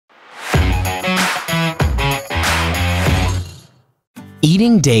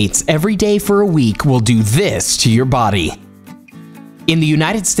Eating dates every day for a week will do this to your body. In the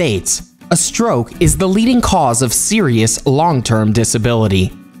United States, a stroke is the leading cause of serious long-term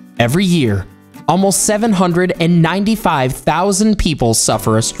disability. Every year, almost 795,000 people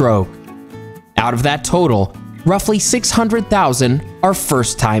suffer a stroke. Out of that total, roughly 600,000 are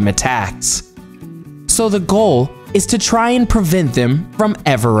first-time attacks. So the goal is to try and prevent them from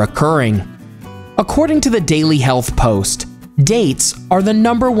ever occurring. According to the Daily Health Post, dates are the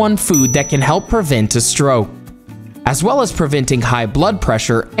 #1 food that can help prevent a stroke, as well as preventing high blood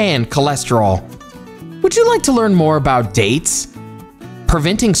pressure and cholesterol. Would you like to learn more about dates,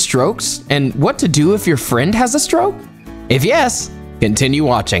 preventing strokes, and what to do if your friend has a stroke? If yes, continue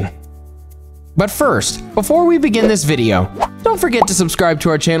watching. But first, before we begin this video, don't forget to subscribe to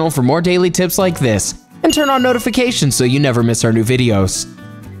our channel for more daily tips like this, and turn on notifications so you never miss our new videos.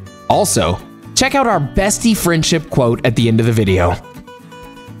 Also, check out our Bestie friendship quote at the end of the video.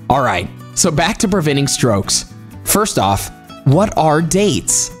 Alright, so back to preventing strokes. First off, what are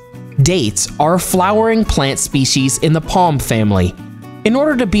dates? Dates are a flowering plant species in the palm family. In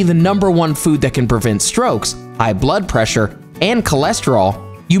order to be the #1 food that can prevent strokes, high blood pressure, and cholesterol,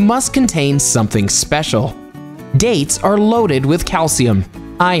 you must contain something special. Dates are loaded with calcium,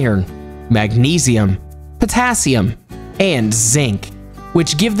 iron, magnesium, potassium, and zinc,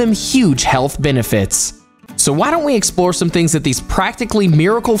 which give them huge health benefits. So why don't we explore some things that these practically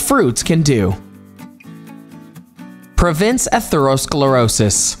miracle fruits can do? Prevents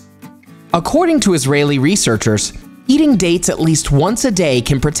atherosclerosis. According to Israeli researchers, eating dates at least once a day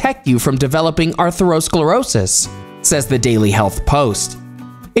can protect you from developing atherosclerosis, says the Daily Health Post.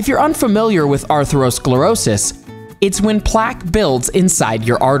 If you're unfamiliar with atherosclerosis, it's when plaque builds inside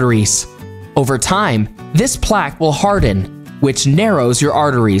your arteries. Over time, this plaque will harden, which narrows your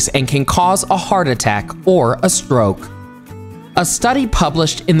arteries and can cause a heart attack or a stroke. A study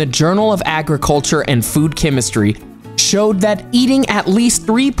published in the Journal of Agriculture and Food Chemistry showed that eating at least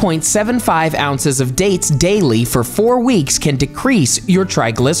 3.75 ounces of dates daily for 4 weeks can decrease your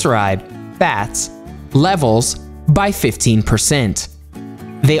triglyceride, fats, levels by 15%.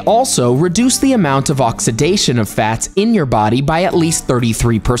 They also reduce the amount of oxidation of fats in your body by at least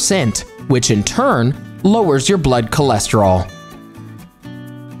 33%, which in turn lowers your blood cholesterol.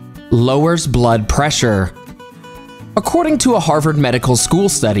 Lowers blood pressure. According to a Harvard Medical School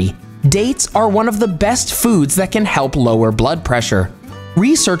study, dates are one of the best foods that can help lower blood pressure.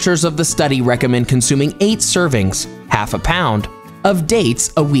 Researchers of the study recommend consuming 8 servings, half a pound, of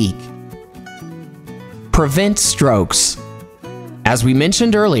dates a week. Prevent strokes. As we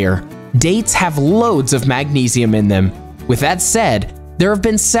mentioned earlier, dates have loads of magnesium in them. With that said, there have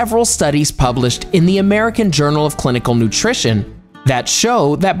been several studies published in the American Journal of Clinical Nutrition that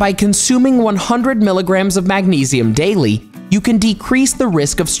show that by consuming 100 milligrams of magnesium daily, you can decrease the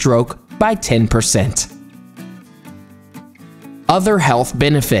risk of stroke by 10%. Other health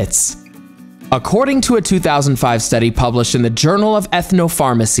benefits. According to a 2005 study published in the Journal of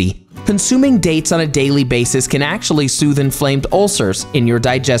Ethnopharmacy, consuming dates on a daily basis can actually soothe inflamed ulcers in your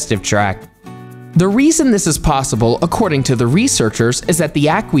digestive tract. The reason this is possible, according to the researchers, is that the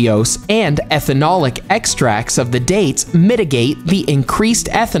aqueous and ethanolic extracts of the dates mitigate the increased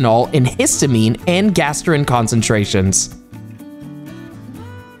ethanol in histamine and gastrin concentrations.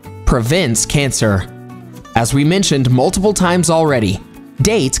 Prevents cancer. As we mentioned multiple times already,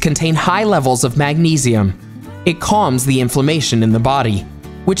 dates contain high levels of magnesium. It calms the inflammation in the body,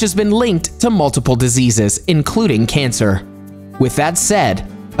 which has been linked to multiple diseases, including cancer. With that said,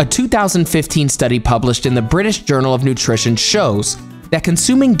 a 2015 study published in the British Journal of Nutrition shows that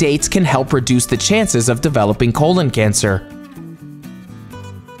consuming dates can help reduce the chances of developing colon cancer.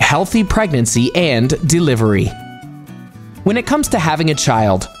 Healthy pregnancy and delivery. When it comes to having a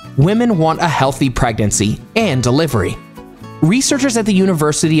child, women want a healthy pregnancy and delivery. Researchers at the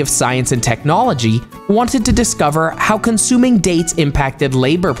University of Science and Technology wanted to discover how consuming dates impacted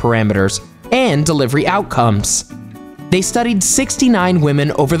labor parameters and delivery outcomes. They studied 69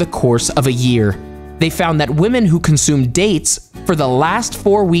 women over the course of a year. They found that women who consumed dates for the last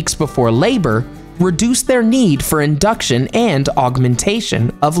 4 weeks before labor reduced their need for induction and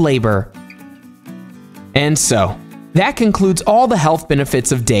augmentation of labor. And so, that concludes all the health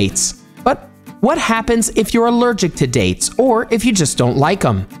benefits of dates. But what happens if you're allergic to dates, or if you just don't like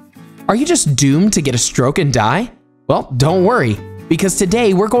them? Are you just doomed to get a stroke and die? Well, don't worry, because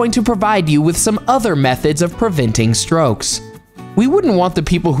today we're going to provide you with some other methods of preventing strokes. We wouldn't want the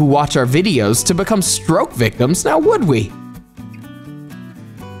people who watch our videos to become stroke victims, now would we?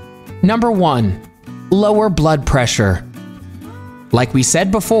 Number 1. Lower blood pressure. Like we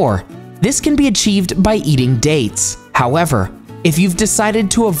said before, this can be achieved by eating dates. However, if you've decided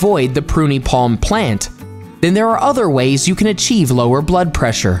to avoid the pruny palm plant, then there are other ways you can achieve lower blood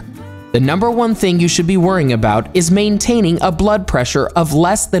pressure. The number one thing you should be worrying about is maintaining a blood pressure of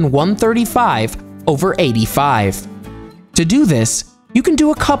less than 135/85. To do this, you can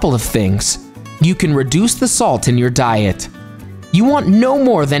do a couple of things. You can reduce the salt in your diet. You want no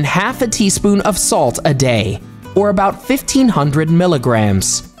more than half a teaspoon of salt a day, or about 1,500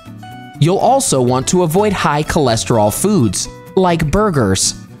 milligrams. You'll also want to avoid high cholesterol foods, like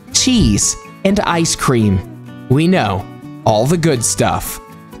burgers, cheese, and ice cream. We know, all the good stuff.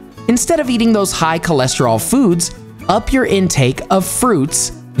 Instead of eating those high cholesterol foods, up your intake of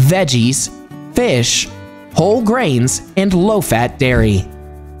fruits, veggies, fish, whole grains, and low-fat dairy.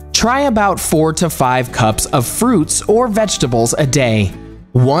 Try about 4 to 5 cups of fruits or vegetables a day,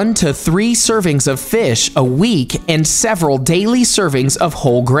 1 to 3 servings of fish a week, and several daily servings of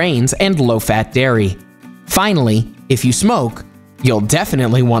whole grains and low-fat dairy. Finally, if you smoke, you'll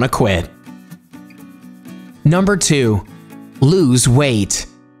definitely want to quit. Number 2, lose weight.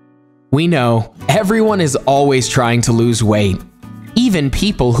 We know everyone is always trying to lose weight. Even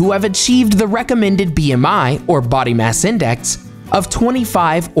people who have achieved the recommended BMI or body mass index of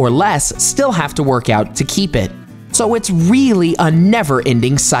 25 or less still have to work out to keep it. So it's really a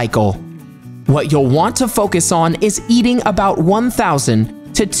never-ending cycle. What you'll want to focus on is eating about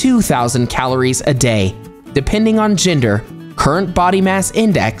 1,000 to 2,000 calories a day, depending on gender, current body mass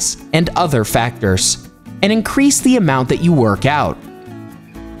index, and other factors, and increase the amount that you work out.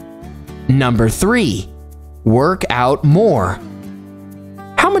 Number 3, work out more.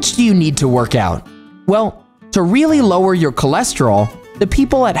 How much do you need to work out? Well, to really lower your cholesterol, the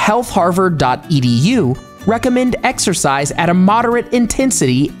people at healthharvard.edu recommend exercise at a moderate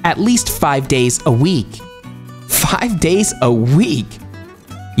intensity at least 5 days a week. 5 days a week?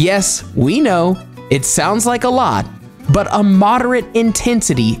 Yes, we know, it sounds like a lot, but a moderate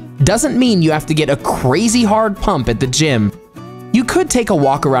intensity doesn't mean you have to get a crazy hard pump at the gym. You could take a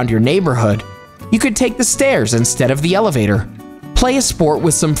walk around your neighborhood. You could take the stairs instead of the elevator. Play a sport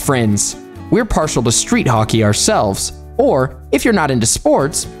with some friends. We're partial to street hockey ourselves. Or, if you're not into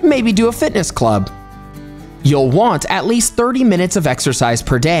sports, maybe do a fitness club. You'll want at least 30 minutes of exercise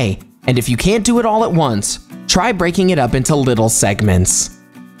per day, and if you can't do it all at once, try breaking it up into little segments.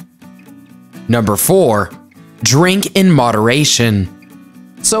 Number 4, drink in moderation.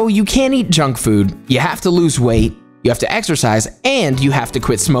 So you can't eat junk food, you have to lose weight, you have to exercise, and you have to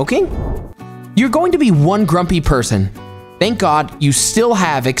quit smoking? You're going to be one grumpy person. Thank God you still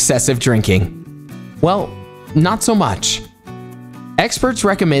have excessive drinking. Well, not so much. Experts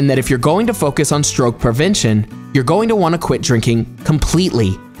recommend that if you're going to focus on stroke prevention, you're going to want to quit drinking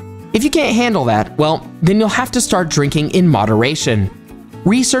completely. If you can't handle that, well, then you'll have to start drinking in moderation.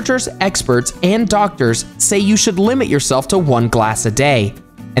 Researchers, experts, and doctors say you should limit yourself to 1 glass a day,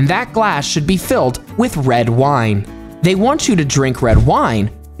 and that glass should be filled with red wine. They want you to drink red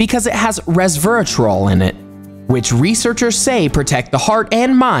wine because it has resveratrol in it, which researchers say protect the heart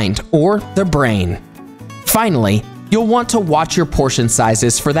and mind, or the brain. Finally, you'll want to watch your portion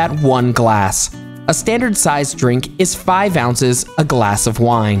sizes for that 1 glass. A standard size drink is 5 ounces a glass of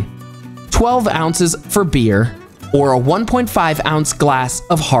wine, 12 ounces for beer, or a 1.5 ounce glass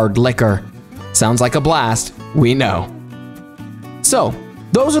of hard liquor. Sounds like a blast, we know. So,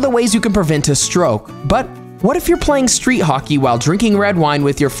 those are the ways you can prevent a stroke, but what if you're playing street hockey while drinking red wine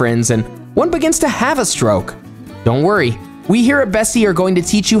with your friends and one begins to have a stroke? Don't worry, we here at Bestie are going to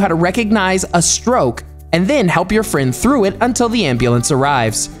teach you how to recognize a stroke and then help your friend through it until the ambulance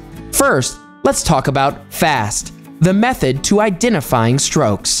arrives. First, let's talk about FAST, the method to identifying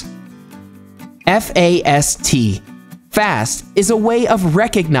strokes. FAST. FAST is a way of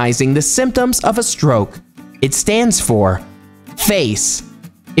recognizing the symptoms of a stroke. It stands for face.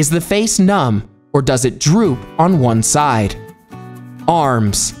 Is the face numb or does it droop on one side?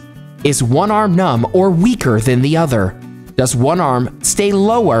 Arms. Is one arm numb or weaker than the other? Does one arm stay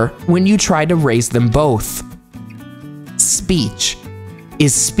lower when you try to raise them both? Speech.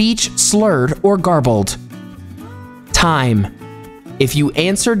 Is speech slurred or garbled? Time. If you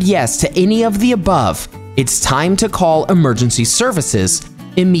answered yes to any of the above, it's time to call emergency services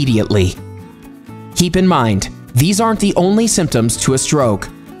immediately. Keep in mind, these aren't the only symptoms to a stroke.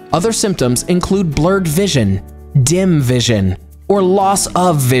 Other symptoms include blurred vision, dim vision, or loss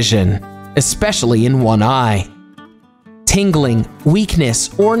of vision, especially in one eye. Tingling,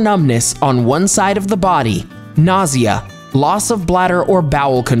 weakness, or numbness on one side of the body, nausea, loss of bladder or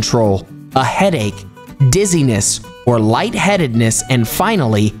bowel control, a headache, dizziness, or lightheadedness, and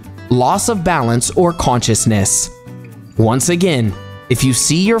finally, loss of balance or consciousness. Once again, if you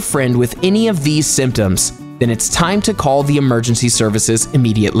see your friend with any of these symptoms, then it's time to call the emergency services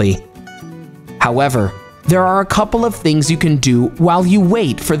immediately. However, there are a couple of things you can do while you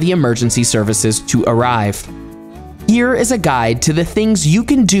wait for the emergency services to arrive. Here is a guide to the things you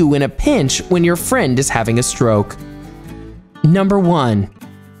can do in a pinch when your friend is having a stroke. Number 1.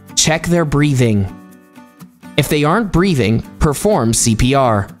 Check their breathing. If they aren't breathing, perform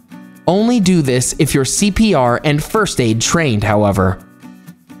CPR. Only do this if you're CPR and first aid trained, however.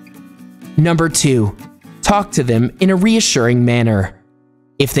 Number 2. Talk to them in a reassuring manner.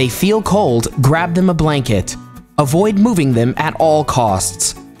 If they feel cold, grab them a blanket. Avoid moving them at all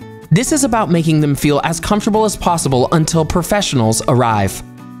costs. This is about making them feel as comfortable as possible until professionals arrive.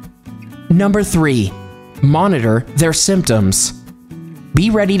 Number 3. Monitor their symptoms. Be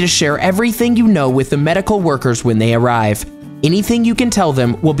ready to share everything you know with the medical workers when they arrive. Anything you can tell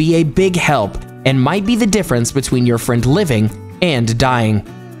them will be a big help and might be the difference between your friend living and dying.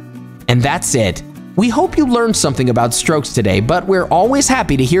 And that's it. We hope you learned something about strokes today, but we're always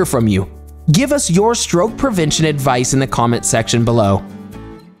happy to hear from you. Give us your stroke prevention advice in the comment section below.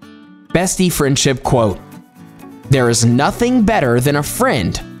 Bestie friendship quote: "There is nothing better than a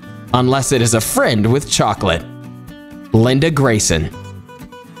friend, unless it is a friend with chocolate." Linda Grayson.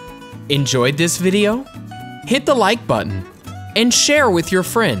 Enjoyed this video? Hit the like button and share with your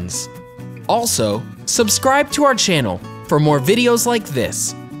friends. Also, subscribe to our channel for more videos like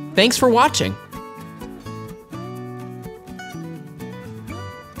this. Thanks for watching.